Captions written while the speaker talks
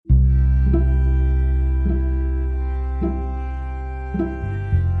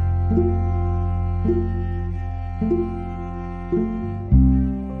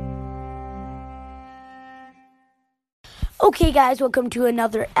Okay, guys, welcome to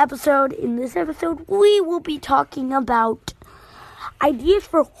another episode. In this episode, we will be talking about ideas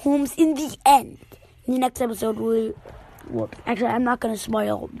for homes in the end. In the next episode, actually, I'm not going to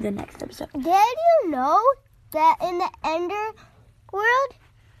spoil the next episode. Did you know that in the Ender world?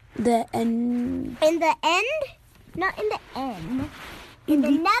 In the end? Not in the end. In the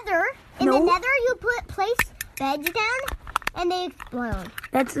Nether. In the Nether, you place beds down, and they explode.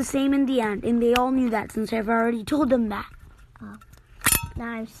 That's the same in the end, and they all knew that since I've already told them that. Oh. Now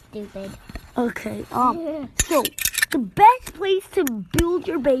I'm stupid. Okay, so the best place to build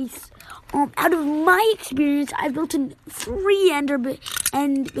your base, out of my experience, I've built in 3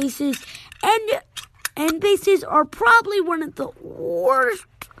 end bases, and bases are probably one of the worst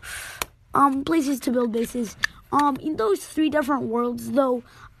places to build bases. In those 3 different worlds, though,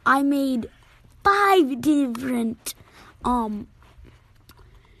 I made 5 different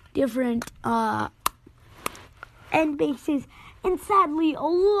end bases, and sadly, a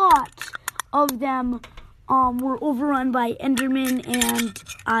lot of them were overrun by Endermen, and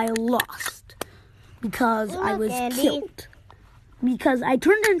I lost because I was killed. Because I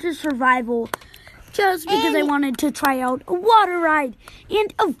turned into survival just because I wanted to try out a water ride,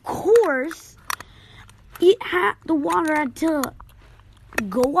 and of course, the water had to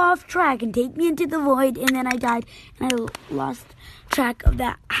go off track and take me into the void, and then I died, and I lost track of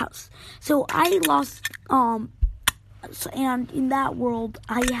that house. So I lost, and in that world,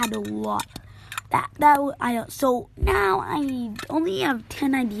 I had a lot. So now I only have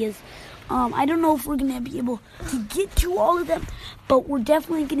 10 ideas. I don't know if we're going to be able to get to all of them, but we're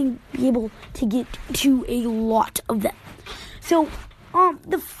definitely going to be able to get to a lot of them. So,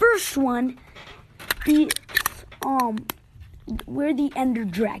 the first one is, where the Ender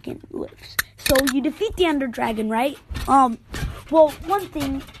Dragon lives. So you defeat the Ender Dragon, right? Well, one of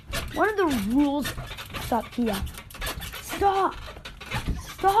the rules. Stop, Kia. Stop,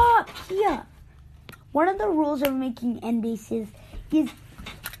 Kia. One of the rules of making end bases is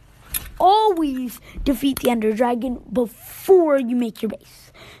always defeat the Ender Dragon before you make your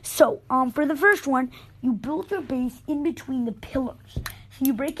base. So, for the first one, you build your base in between the pillars. So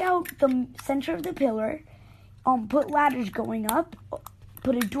you break out the center of the pillar. Put ladders going up,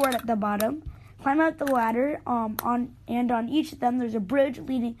 put a door at the bottom, climb out the ladder, on each of them there's a bridge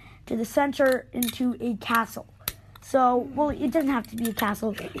leading to the center into a castle. So, well, it doesn't have to be a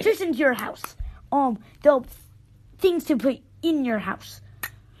castle, just into your house. The things to put in your house.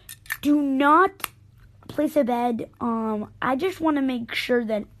 Do not place a bed. I just want to make sure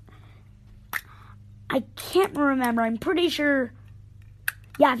that, I can't remember, I'm pretty sure,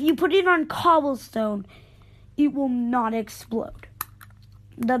 if you put it on cobblestone, it will not explode.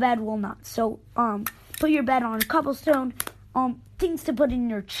 The bed will not. So, put your bed on cobblestone. Things to put in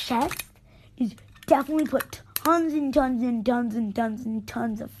your chest is definitely put tons and tons and tons and tons and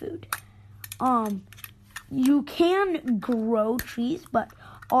tons of food. You can grow trees, but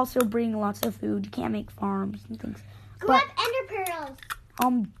also bring lots of food. You can't make farms and things. Grab ender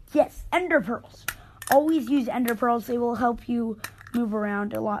pearls. Yes, ender pearls. Always use ender pearls. They will help you move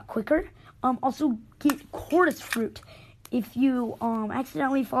around a lot quicker. Also, get Cordyceps fruit. If you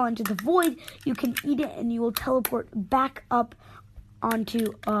accidentally fall into the void, you can eat it and you will teleport back up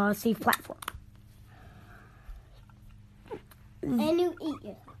onto a safe platform. And you eat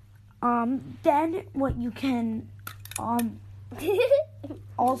it. Then what you can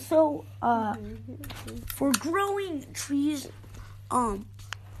also for growing trees,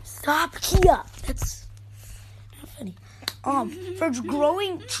 stop, Kia. That's not funny. For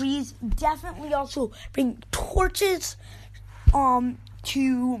growing trees, definitely also bring torches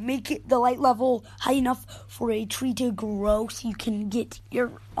to make it the light level high enough for a tree to grow so you can get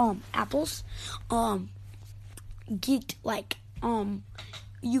your apples.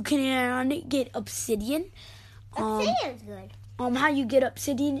 You can get obsidian. Obsidian's good. How you get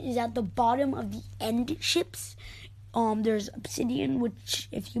obsidian is at the bottom of the end ships. There's obsidian, which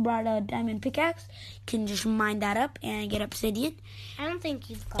if you brought a diamond pickaxe, you can just mine that up and get obsidian. I don't think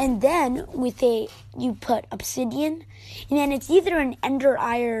you've got And then you put obsidian, and then it's either an ender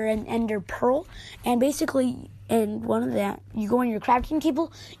eye or an ender pearl. And basically, in one of that, you go on your crafting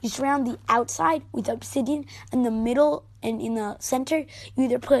table, you surround the outside with obsidian, and the middle and in the center, you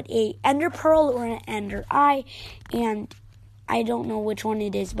either put a ender pearl or an ender eye, and I don't know which one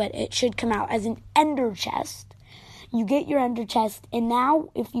it is, but it should come out as an ender chest. You get your ender chest, and now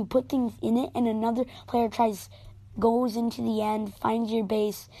if you put things in it and another player goes into the end, finds your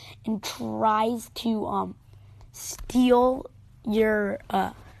base, and tries to steal your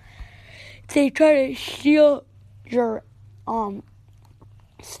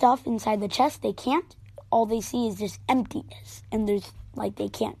stuff inside the chest, they can't. all they see is just emptiness, and there's like they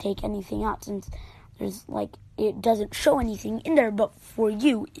can't take anything out since there's like it doesn't show anything in there, but for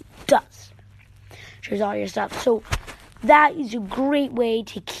you it does. Shows all your stuff. So that is a great way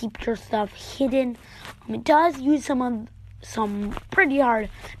to keep your stuff hidden. It does use some pretty hard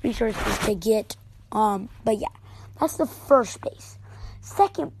resources to get, but yeah, that's the first base.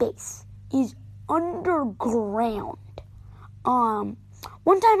 Second base is underground.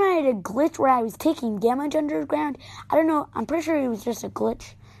 One time I had a glitch where I was taking damage underground. I don't know, I'm pretty sure it was just a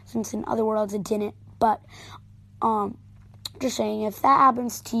glitch, since in other worlds it didn't, but, just saying, if that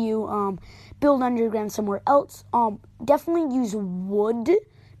happens to you, build underground somewhere else. Definitely use wood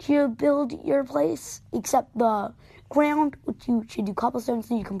to build your place, except the ground, which you should do cobblestone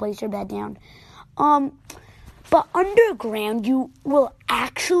so you can place your bed down. But underground, you will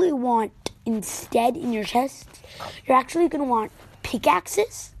actually want, instead in your chest, you're actually going to want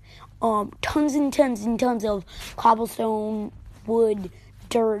pickaxes, tons and tons and tons of cobblestone, wood,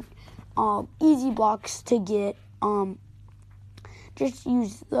 dirt, easy blocks to get. Just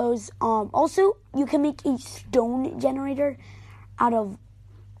use those. Also, you can make a stone generator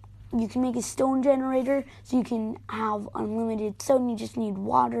you can make a stone generator so you can have unlimited stone. You just need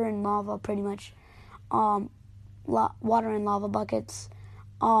water and lava, pretty much. Water and lava buckets.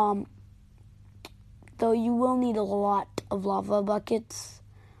 Though you will need a lot of lava buckets.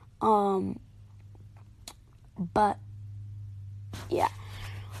 But yeah.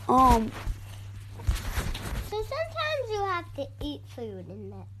 So sometimes you have to eat food in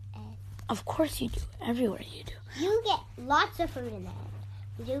the end. Of course you do. Everywhere you do. You get lots of food in the end.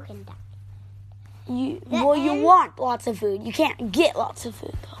 You can die. You want lots of food. You can't get lots of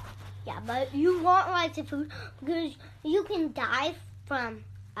food though. Yeah, but you want lots of food because you can die from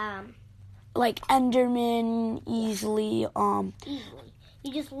like Enderman easily. Easily.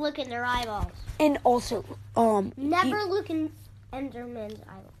 You just look in their eyeballs. And also never look in Enderman's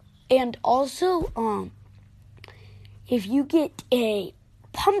eyeballs. And also if you get a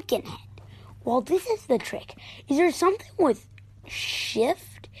pumpkin head, well, this is the trick. Is there something with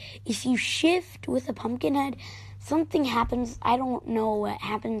shift? If you shift with a pumpkin head, something happens. I don't know what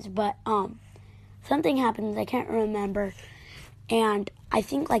happens, but something happens. I can't remember. And I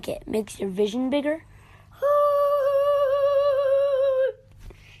think like it makes your vision bigger.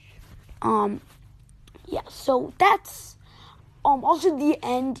 Yeah, so that's also the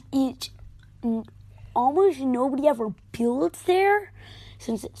end. Almost nobody ever builds there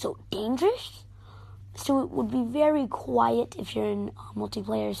since it's so dangerous. So it would be very quiet if you're in a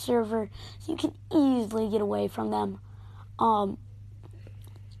multiplayer server, so you can easily get away from them. And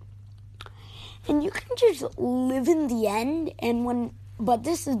you can just live in the end, but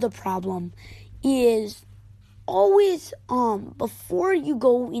this is the problem, is always, before you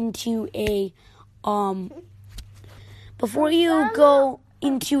go into a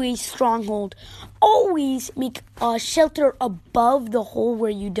stronghold, always make a shelter above the hole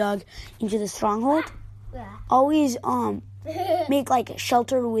where you dug into the stronghold. Yeah. Always make like a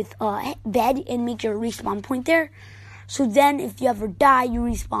shelter with a bed and make your respawn point there. So then if you ever die, you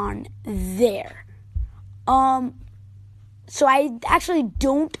respawn there. So I actually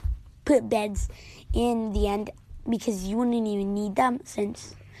don't put beds in the end because you wouldn't even need them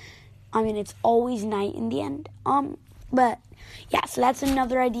since, it's always night in the end. But yeah, so that's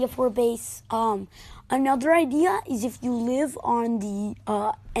another idea for a base. Another idea is if you live on the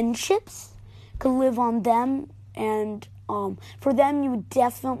end ships, could live on them, and for them you would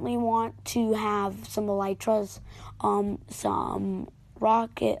definitely want to have some elytras, some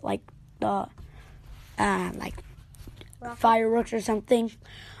rocket, like the fireworks or something.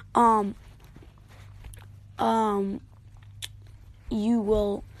 You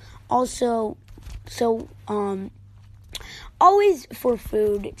will also always for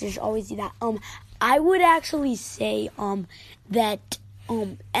food, just always do that. I would actually say that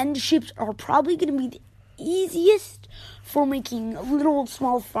end ships are probably going to be the easiest for making little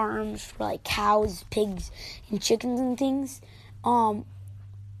small farms for like cows, pigs, and chickens and things.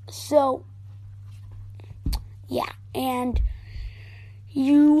 So yeah, and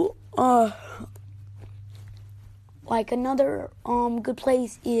you like another good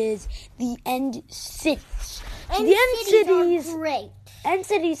place is the end cities. The end cities are great. End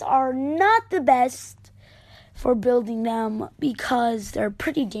cities are not the best for building them because they're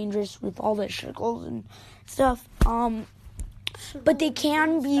pretty dangerous with all the circles and stuff. But they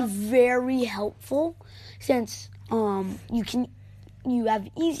can be very helpful since you have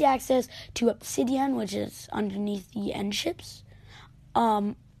easy access to obsidian, which is underneath the end ships,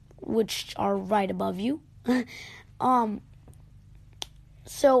 which are right above you.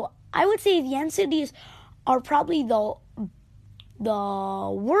 So I would say the end cities are probably the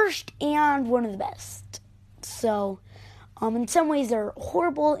worst and one of the best. So, in some ways they're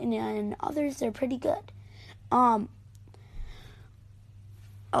horrible, and in others they're pretty good.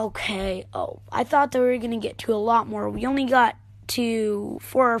 Okay. Oh, I thought that we were gonna get to a lot more. We only got to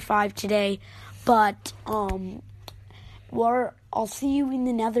 4 or 5 today, but I'll see you in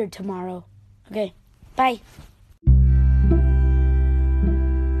the Nether tomorrow. Okay. Bye.